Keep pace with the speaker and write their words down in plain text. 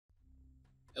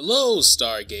Hello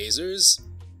stargazers!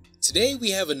 Today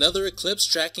we have another eclipse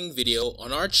tracking video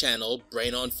on our channel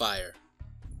Brain on Fire.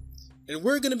 And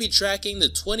we're going to be tracking the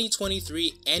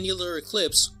 2023 Annular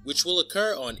Eclipse, which will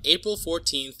occur on April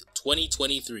 14th,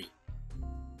 2023.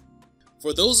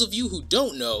 For those of you who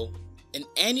don't know, an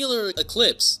annular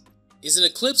eclipse is an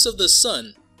eclipse of the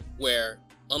sun where,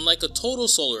 unlike a total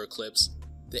solar eclipse,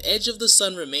 the edge of the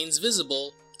sun remains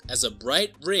visible as a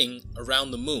bright ring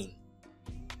around the moon.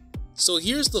 So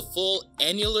here's the full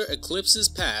annular eclipse's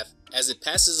path as it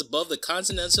passes above the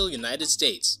continental United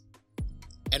States.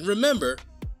 And remember,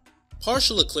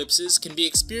 partial eclipses can be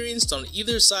experienced on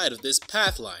either side of this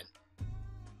path line.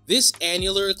 This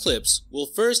annular eclipse will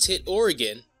first hit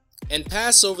Oregon and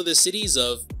pass over the cities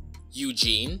of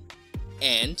Eugene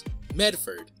and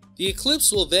Medford. The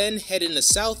eclipse will then head in a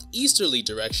southeasterly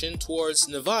direction towards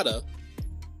Nevada,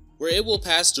 where it will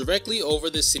pass directly over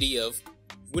the city of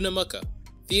Winnemucca.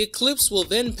 The eclipse will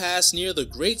then pass near the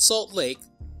Great Salt Lake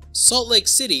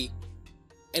City,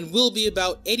 and will be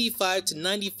about 85 to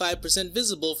 95%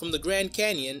 visible from the Grand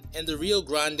Canyon and the Rio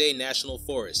Grande National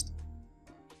Forest.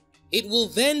 It will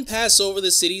then pass over the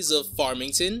cities of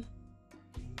Farmington,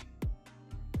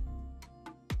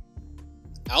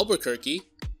 Albuquerque,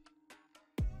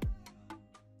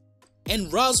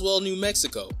 and Roswell, New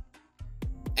Mexico.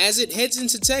 As it heads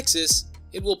into Texas,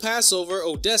 it will pass over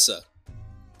Odessa.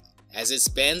 As it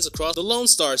spans across the Lone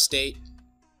Star State,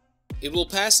 it will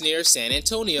pass near San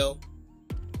Antonio,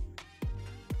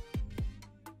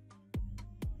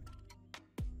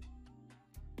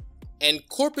 and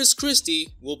Corpus Christi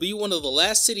will be one of the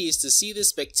last cities to see this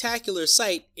spectacular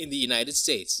sight in the United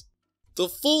States. The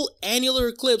full annular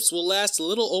eclipse will last a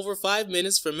little over 5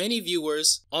 minutes for many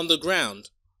viewers on the ground,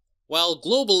 while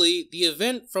globally, the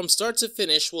event from start to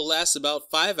finish will last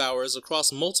about 5 hours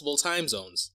across multiple time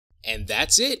zones. And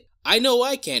that's it! I know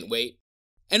I can't wait.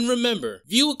 And remember,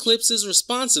 view eclipses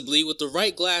responsibly with the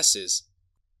right glasses.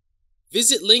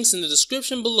 Visit links in the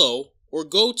description below or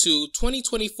go to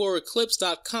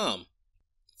 2024eclipse.com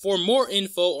for more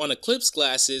info on eclipse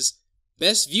glasses,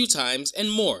 best view times,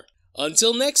 and more.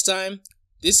 Until next time,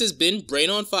 this has been Brain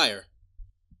on Fire.